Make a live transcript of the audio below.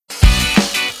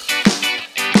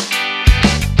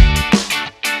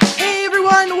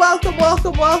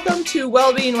welcome to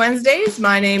Wellbeing Wednesdays.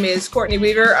 My name is Courtney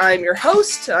Weaver. I'm your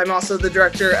host. I'm also the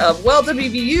director of Well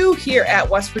WVU here at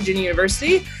West Virginia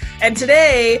University. And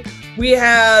today we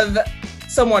have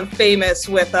someone famous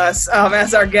with us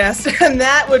as our guest, and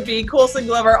that would be Colson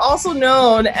Glover, also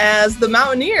known as the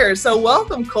Mountaineer. So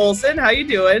welcome, Colson. How you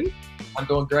doing? I'm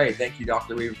doing great. Thank you,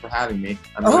 Dr. Weaver, for having me.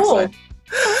 I'm really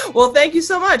excited. Well, thank you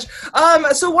so much.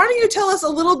 So why don't you tell us a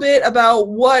little bit about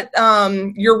what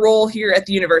your role here at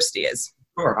the university is?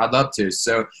 Sure, I'd love to.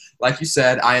 So, like you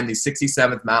said, I am the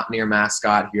 67th Mountaineer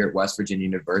mascot here at West Virginia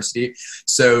University.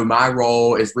 So my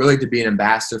role is really to be an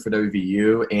ambassador for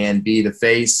WVU and be the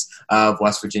face of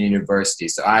West Virginia University.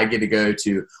 So I get to go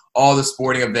to all the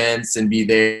sporting events and be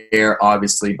there,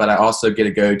 obviously, but I also get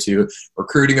to go to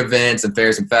recruiting events and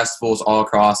fairs and festivals all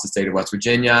across the state of West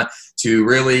Virginia to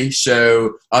really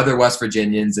show other West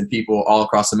Virginians and people all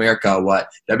across America what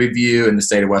WVU and the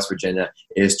state of West Virginia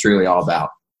is truly all about.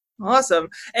 Awesome.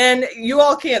 And you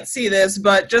all can't see this,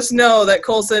 but just know that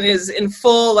Colson is in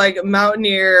full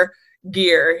Mountaineer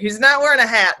gear. He's not wearing a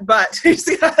hat, but he's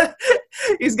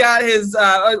got his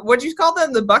what do you call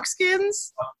them? The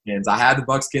buckskins? Buckskins. I have the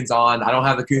buckskins on. I don't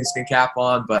have the coonskin cap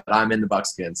on, but I'm in the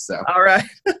buckskins. So all right.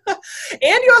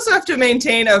 And you also have to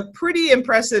maintain a pretty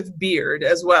impressive beard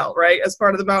as well, right? As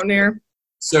part of the Mountaineer.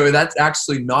 So that's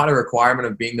actually not a requirement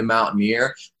of being the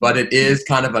Mountaineer, but it is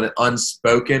kind of an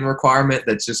unspoken requirement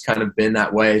that's just kind of been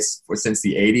that way since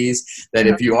the 80s, that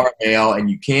if you are male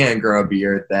and you can grow a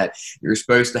beard, that you're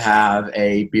supposed to have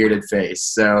a bearded face.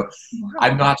 So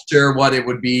I'm not sure what it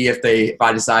would be if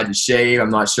I decided to shave.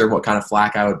 I'm not sure what kind of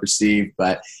flack I would receive,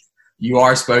 but you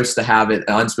are supposed to have an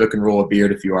unspoken rule of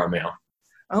beard if you are male.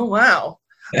 Oh, wow.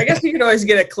 I guess you could always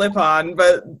get a clip on,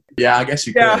 but yeah, I guess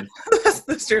you could.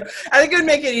 That's true. I think it would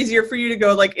make it easier for you to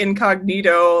go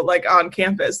incognito, on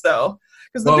campus, though,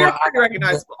 because the beard's pretty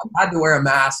recognizable. I had to wear a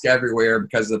mask everywhere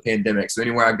because of the pandemic, so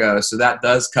anywhere I go, so that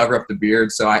does cover up the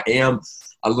beard. So I am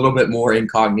a little bit more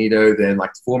incognito than the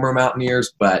former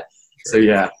Mountaineers, but so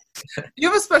yeah. Do you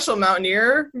have a special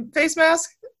Mountaineer face mask?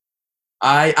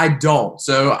 I don't.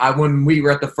 So when we were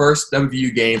at the first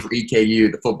WVU game for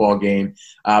EKU, the football game,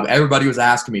 everybody was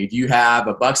asking me, do you have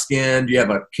a buckskin? Do you have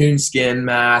a coonskin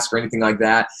mask or anything like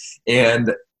that?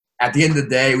 And at the end of the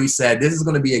day, we said, this is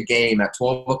going to be a game at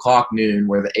 12 o'clock noon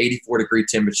where the 84-degree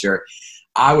temperature.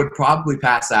 I would probably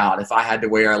pass out if I had to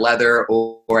wear a leather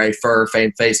or a fur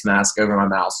face mask over my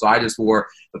mouth. So I just wore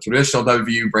the traditional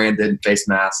WVU branded face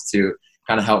mask to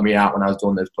kind of help me out when I was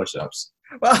doing those push-ups.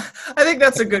 Well, I think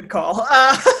that's a good call.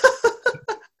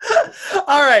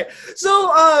 All right. So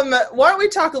why don't we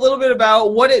talk a little bit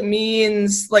about what it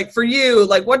means, for you,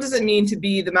 what does it mean to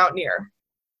be the Mountaineer?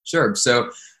 Sure.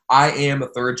 So I am a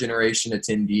third-generation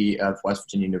attendee of West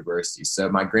Virginia University. So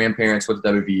my grandparents went to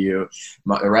WVU.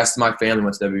 The rest of my family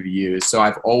went to WVU. So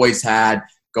I've always had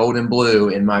gold and blue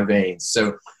in my veins.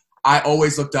 So I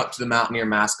always looked up to the Mountaineer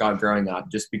mascot growing up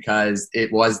just because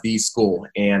it was the school.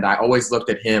 And I always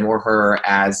looked at him or her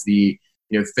as the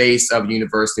face of a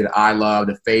university that I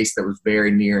loved, a face that was very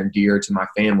near and dear to my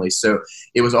family. So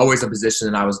it was always a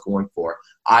position that I was going for.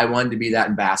 I wanted to be that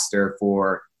ambassador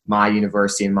for my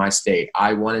university and my state.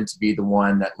 I wanted to be the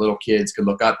one that little kids could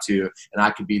look up to, and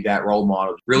I could be that role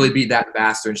model, really be that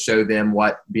ambassador and show them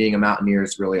what being a Mountaineer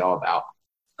is really all about.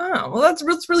 Oh, well,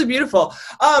 that's really beautiful.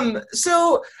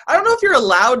 So I don't know if you're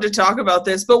allowed to talk about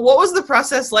this, but what was the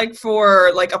process like for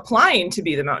applying to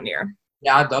be the Mountaineer?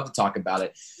 Yeah, I'd love to talk about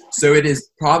it. So it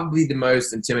is probably the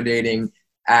most intimidating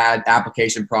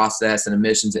application process and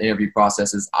admissions and interview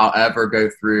processes I'll ever go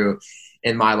through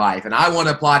in my life. And I want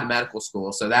to apply to medical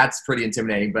school, so that's pretty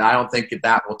intimidating, but I don't think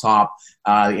that will top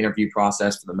the interview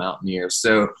process for the Mountaineer.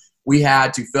 So we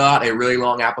had to fill out a really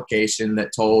long application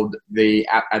that told the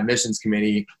admissions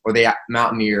committee or the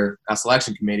Mountaineer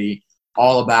selection committee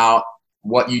all about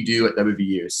what you do at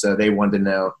WVU. So they wanted to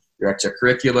know your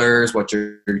extracurriculars, what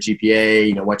your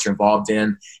GPA, what you're involved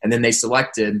in. And then they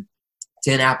selected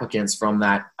 10 applicants from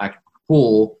that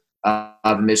pool of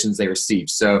admissions they received.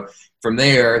 So from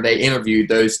there, they interviewed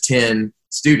those 10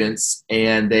 students,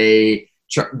 and they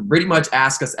pretty much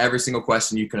ask us every single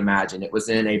question you can imagine. It was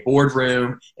in a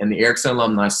boardroom in the Erickson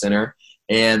Alumni Center,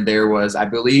 and there was, I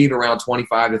believe, around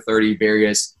 25 to 30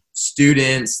 various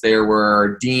students. There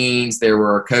were deans, there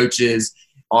were coaches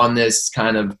on this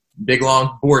kind of big,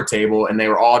 long board table, and they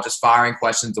were all just firing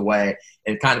questions away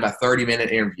in kind of a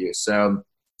 30-minute interview. So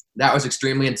that was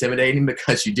extremely intimidating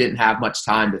because you didn't have much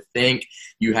time to think.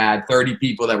 You had 30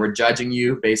 people that were judging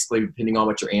you, basically, depending on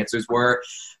what your answers were.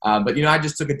 But I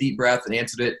just took a deep breath and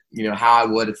answered it, how I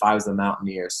would if I was a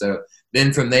Mountaineer. So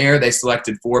then from there, they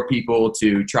selected 4 people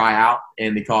to try out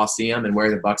in the Coliseum and wear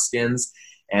the buckskins.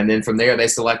 And then from there, they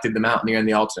selected the Mountaineer and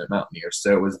the alternate Mountaineer.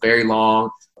 So it was very long,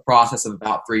 a process of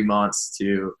about 3 months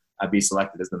to be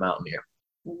selected as the Mountaineer.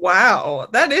 Wow,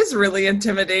 that is really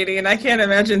intimidating. And I can't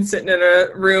imagine sitting in a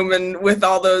room and with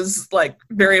all those like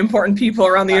very important people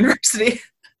around the university.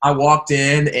 I walked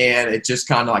in and it just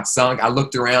kind of like sunk. I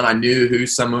looked around. I knew who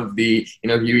some of the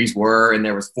interviewees were, and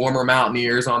there was former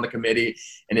Mountaineers on the committee,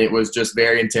 and it was just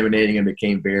very intimidating and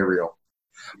became very real.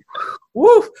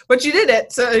 Woo! But you did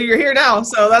it, so you're here now.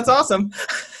 So that's awesome.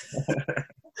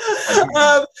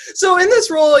 So in this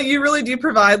role, you really do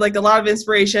provide like a lot of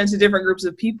inspiration to different groups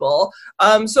of people.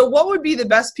 So what would be the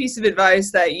best piece of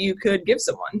advice that you could give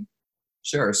someone?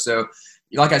 Sure. So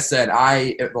like I said,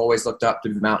 I have always looked up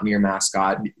to the Mountaineer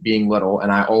mascot being little,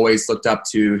 and I always looked up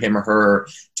to him or her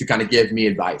to kind of give me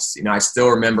advice. I still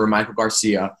remember Michael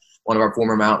Garcia, one of our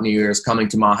former Mountaineers, coming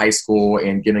to my high school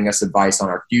and giving us advice on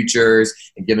our futures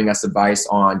and giving us advice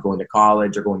on going to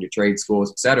college or going to trade schools,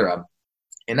 etc.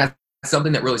 And that's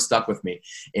something that really stuck with me.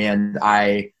 And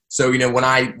so when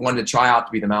I wanted to try out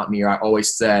to be the Mountaineer, I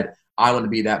always said, I want to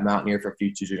be that Mountaineer for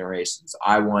future generations.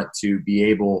 I want to be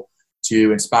able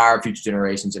to inspire future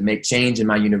generations and make change in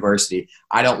my university.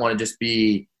 I don't want to just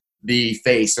be the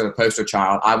face or the poster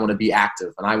child. I want to be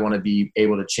active, and I want to be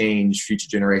able to change future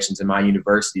generations in my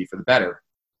university for the better.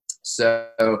 So,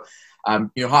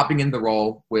 hopping into the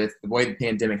role with the way the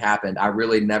pandemic happened, I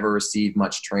really never received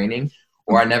much training,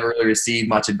 or I never really received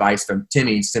much advice from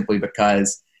Timmy, simply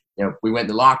because we went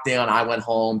into lockdown. I went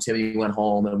home, Timmy went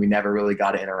home, and we never really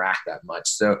got to interact that much.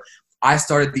 So I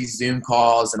started these Zoom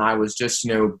calls, and I was just,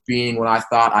 being what I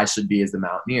thought I should be as the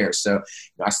Mountaineer. So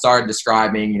I started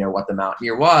describing, what the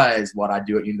Mountaineer was, what I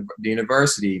do at the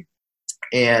university.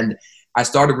 And I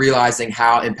started realizing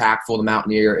how impactful the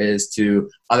Mountaineer is to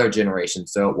other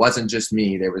generations. So it wasn't just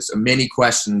me. There was many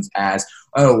questions as,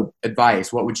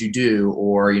 advice, what would you do?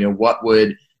 Or, what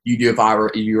would you do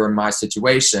if you were in my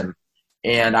situation?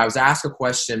 And I was asked a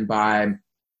question by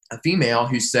a female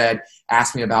who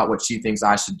asked me about what she thinks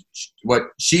what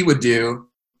she would do,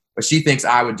 what she thinks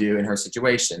I would do in her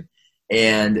situation.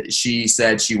 And she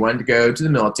said she wanted to go to the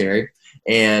military,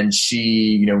 and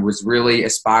she, was really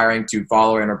aspiring to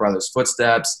follow in her brother's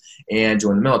footsteps and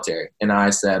join the military. And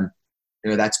I said,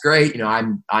 that's great.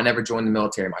 I never joined the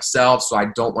military myself, so I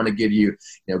don't want to give you,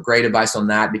 great advice on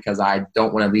that, because I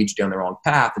don't want to lead you down the wrong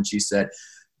path. And she said,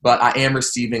 but I am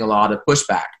receiving a lot of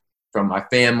pushback from my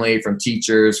family, from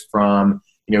teachers, from,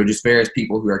 just various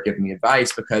people who are giving me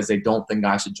advice because they don't think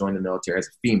I should join the military as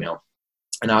a female.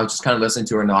 And I was just kind of listening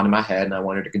to her, nodding my head, and I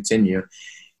wanted to continue.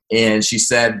 And she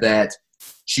said that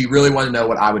she really wanted to know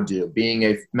what I would do, being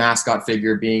a mascot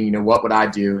figure, being, what would I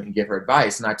do, and give her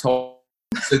advice. And I told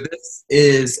her, so this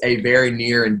is a very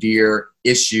near and dear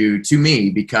issue to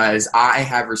me, because I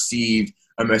have received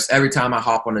almost every time I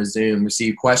hop on a Zoom,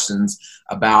 receive questions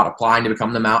about applying to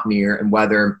become the Mountaineer and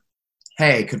whether,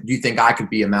 hey, do you think I could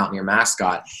be a Mountaineer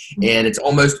mascot? And it's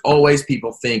almost always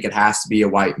people think it has to be a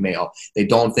white male. They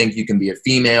don't think you can be a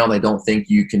female. They don't think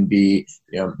you can be,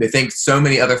 they think so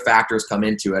many other factors come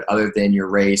into it other than your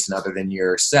race and other than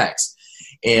your sex.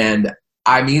 And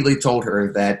I immediately told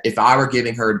her that if I were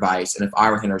giving her advice and if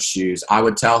I were in her shoes, I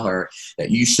would tell her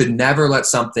that you should never let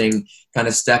something kind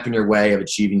of step in your way of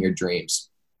achieving your dreams.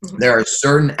 There are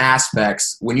certain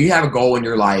aspects when you have a goal in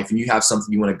your life and you have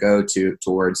something you want to go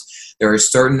towards, there are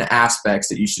certain aspects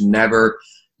that you should never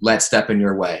let step in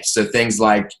your way. So things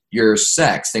like your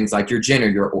sex, things like your gender,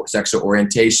 your sexual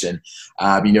orientation,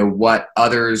 what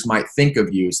others might think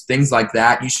of you, things like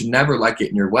that, you should never let get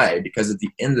in your way, because at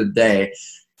the end of the day,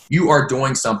 you are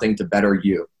doing something to better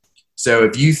you. So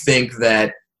if you think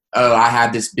that, I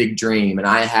have this big dream and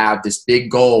I have this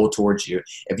big goal towards you,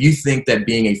 if you think that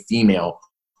being a female,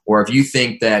 or if you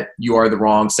think that you are the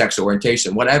wrong sexual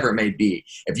orientation, whatever it may be,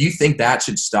 if you think that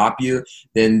should stop you,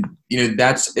 then,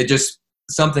 that's it. Just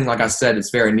something, like I said,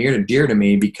 it's very near and dear to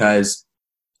me, because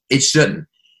it shouldn't.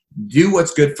 Do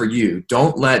what's good for you.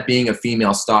 Don't let being a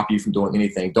female stop you from doing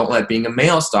anything. Don't let being a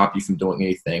male stop you from doing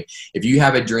anything. If you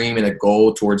have a dream and a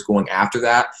goal towards going after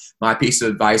that, my piece of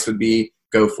advice would be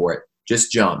go for it.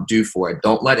 Just jump, do for it.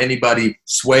 Don't let anybody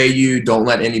sway you. Don't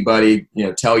let anybody,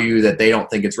 tell you that they don't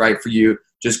think it's right for you.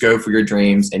 Just go for your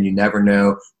dreams, and you never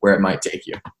know where it might take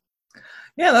you.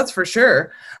 Yeah, that's for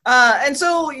sure. And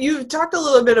so you talked a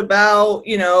little bit about,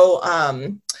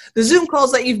 the Zoom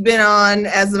calls that you've been on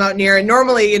as the Mountaineer. And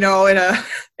normally,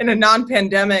 in in a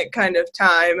non-pandemic kind of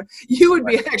time, you would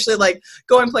be actually like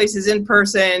going places in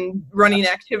person, running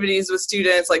activities with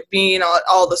students, like being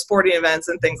all the sporting events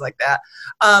and things like that.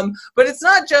 But it's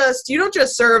not just, you don't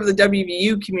just serve the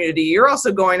WVU community, you're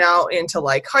also going out into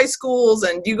like high schools,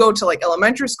 and you go to like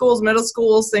elementary schools, middle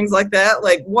schools, things like that.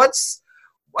 Like with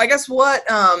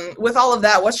all of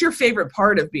that, what's your favorite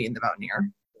part of being the Mountaineer?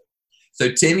 So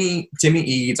Timmy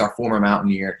Eads, our former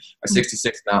Mountaineer, our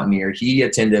 66th Mountaineer, he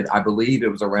attended, I believe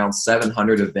it was around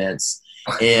 700 events,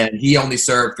 and he only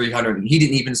served 300. He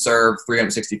didn't even serve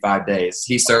 365 days.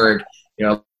 He served,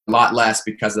 a lot less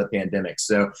because of the pandemic.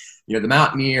 So, the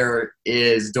Mountaineer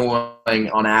is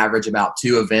doing on average about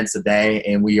 2 events a day,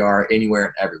 and we are anywhere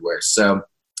and everywhere. So,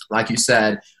 like you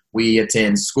said, we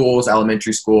attend schools,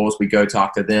 elementary schools. We go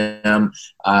talk to them.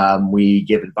 We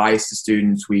give advice to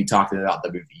students. We talk to them about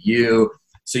WVU.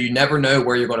 So you never know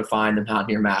where you're going to find the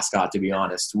Mountaineer mascot, to be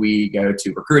honest. We go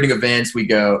to recruiting events. We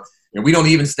go, we don't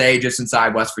even stay just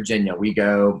inside West Virginia. We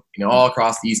go, all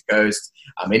across the East Coast,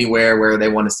 anywhere where they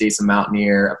want to see some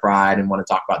Mountaineer pride and want to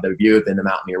talk about WVU, then the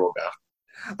Mountaineer will go.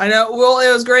 I know. Well,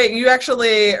 it was great. You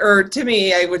actually, or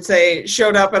Timmy, I would say,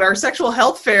 showed up at our sexual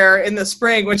health fair in the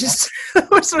spring, which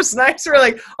was nice. We're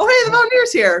like, oh, hey, the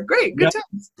Mountaineer's here. Great. Good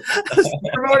times.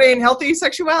 Promoting healthy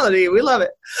sexuality. We love it.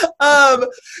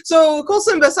 So,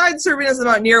 Colson, besides serving as the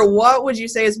Mountaineer, what would you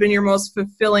say has been your most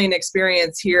fulfilling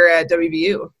experience here at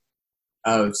WVU?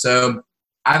 Oh, so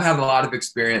I've had a lot of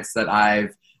experience that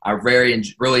I've really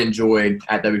enjoyed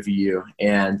at WVU.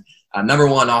 And number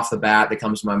one off the bat that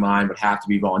comes to my mind would have to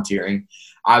be volunteering.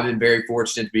 I've been very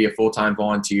fortunate to be a full-time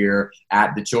volunteer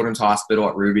at the Children's Hospital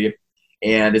at Ruby,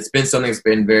 and it's been something that's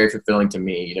been very fulfilling to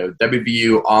me.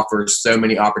 WVU offers so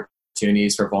many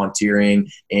opportunities for volunteering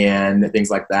and things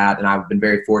like that, and I've been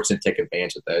very fortunate to take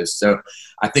advantage of those. So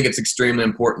I think it's extremely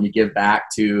important you give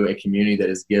back to a community that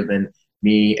has given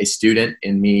me, a student,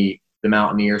 and me, the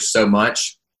Mountaineer, so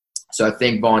much. So I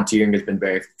think volunteering has been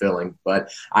very fulfilling.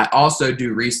 But I also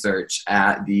do research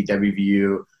at the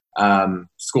WVU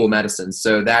School of Medicine.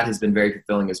 So that has been very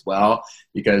fulfilling as well,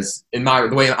 because the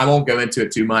way I won't go into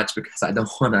it too much because I don't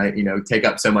want to, take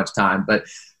up so much time. But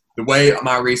the way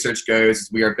my research goes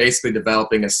is we are basically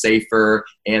developing a safer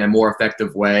and a more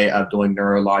effective way of doing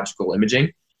neurological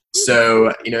imaging.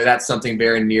 So, that's something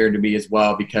very near to me as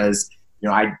well, because,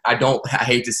 I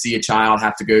hate to see a child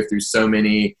have to go through so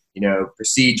many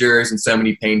procedures and so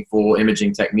many painful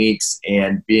imaging techniques,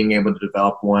 and being able to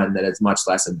develop one that is much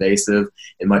less invasive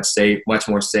and much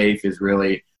more safe is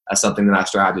really something that I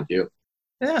strive to do.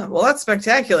 Yeah, well, that's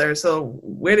spectacular. So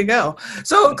way to go.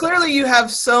 So clearly you have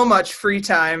so much free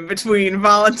time between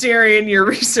volunteering, your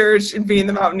research, and being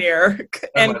the Mountaineer,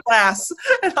 and class,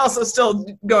 and also still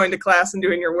going to class and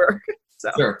doing your work.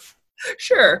 So.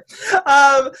 Sure.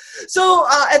 So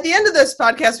at the end of this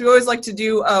podcast, we always like to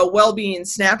do a well-being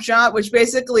snapshot, which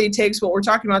basically takes what we're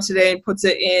talking about today and puts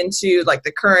it into like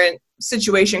the current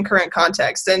situation, current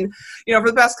context. And,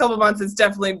 for the past couple of months, it's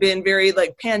definitely been very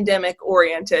like pandemic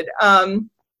oriented.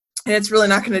 And it's really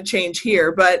not going to change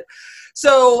here. But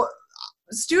so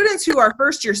students who are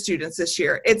first year students this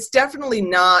year, it's definitely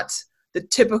not the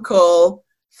typical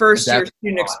first year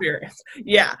student experience.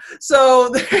 Yeah. So,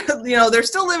 they're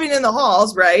still living in the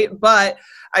halls, right? But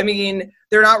I mean,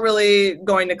 they're not really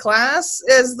going to class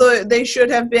as they should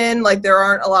have been. Like, there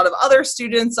aren't a lot of other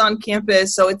students on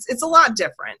campus. So it's a lot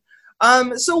different.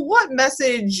 So what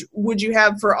message would you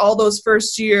have for all those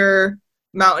first year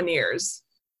Mountaineers?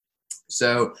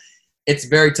 So it's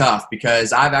very tough,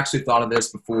 because I've actually thought of this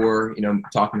before,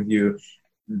 talking with you,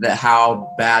 that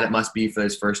how bad it must be for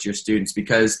those first year students,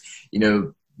 because,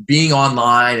 being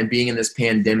online and being in this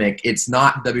pandemic, it's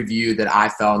not WVU that I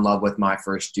fell in love with my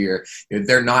first year.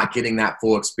 They're not getting that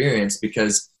full experience,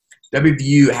 because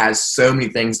WVU has so many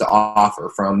things to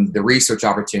offer, from the research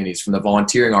opportunities, from the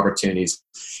volunteering opportunities,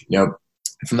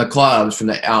 from the clubs, from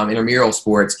the intramural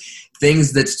sports,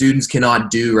 things that students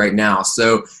cannot do right now.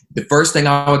 So the first thing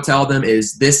I would tell them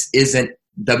is, this isn't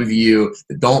WVU.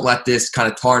 Don't let this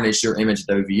kind of tarnish your image of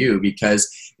WVU, because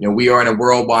we are in a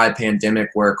worldwide pandemic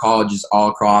where colleges all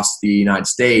across the United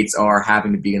States are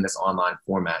having to be in this online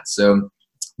format. So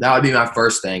that would be my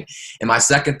first thing. And my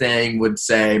second thing would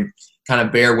say, kind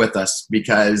of bear with us,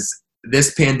 because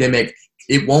this pandemic,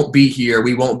 it won't be here.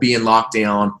 We won't be in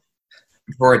lockdown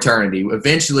for eternity.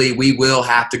 Eventually, we will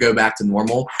have to go back to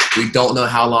normal. We don't know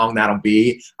how long that'll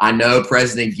be. I know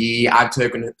President Gee, I've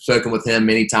spoken with him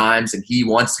many times, and he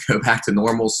wants to go back to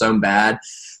normal so bad.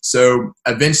 So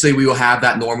eventually we will have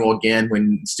that normal again,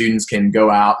 when students can go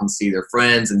out and see their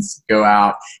friends and go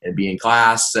out and be in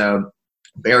class. So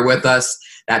bear with us.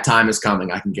 That time is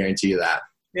coming. I can guarantee you that.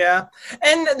 Yeah.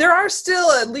 And there are still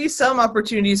at least some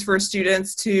opportunities for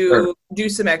students to do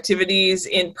some activities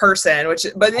in person,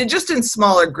 but just in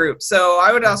smaller groups. So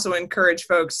I would also encourage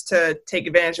folks to take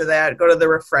advantage of that, go to the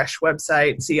Refresh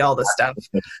website, see all the stuff.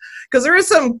 Because there is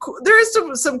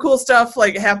some cool stuff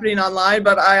like happening online,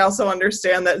 but I also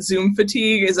understand that Zoom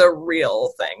fatigue is a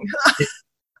real thing.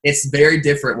 It's very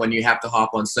different when you have to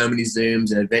hop on so many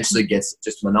Zooms, and eventually gets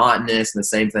just monotonous and the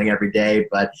same thing every day.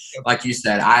 But like you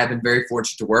said, I have been very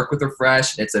fortunate to work with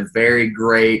Refresh. It's a very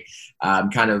great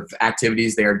kind of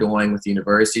activities they are doing with the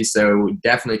university. So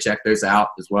definitely check those out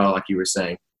as well, like you were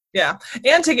saying. Yeah,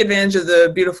 and take advantage of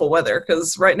the beautiful weather,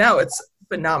 because right now it's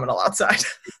phenomenal outside.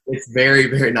 It's very,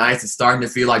 very nice. It's starting to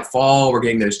feel like fall. We're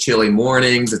getting those chilly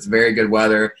mornings. It's very good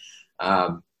weather.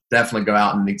 Definitely go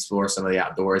out and explore some of the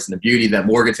outdoors and the beauty that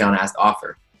Morgantown has to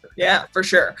offer. Yeah, for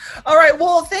sure. All right.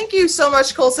 Well, thank you so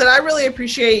much, Colson. I really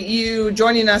appreciate you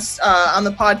joining us on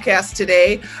the podcast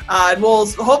today. We'll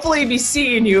hopefully be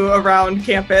seeing you around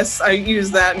campus. I use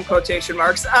that in quotation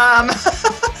marks.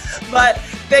 But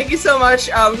thank you so much.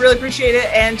 We really appreciate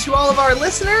it. And to all of our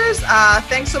listeners,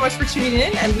 thanks so much for tuning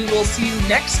in, and we will see you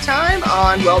next time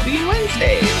on Wellbeing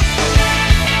Wednesdays.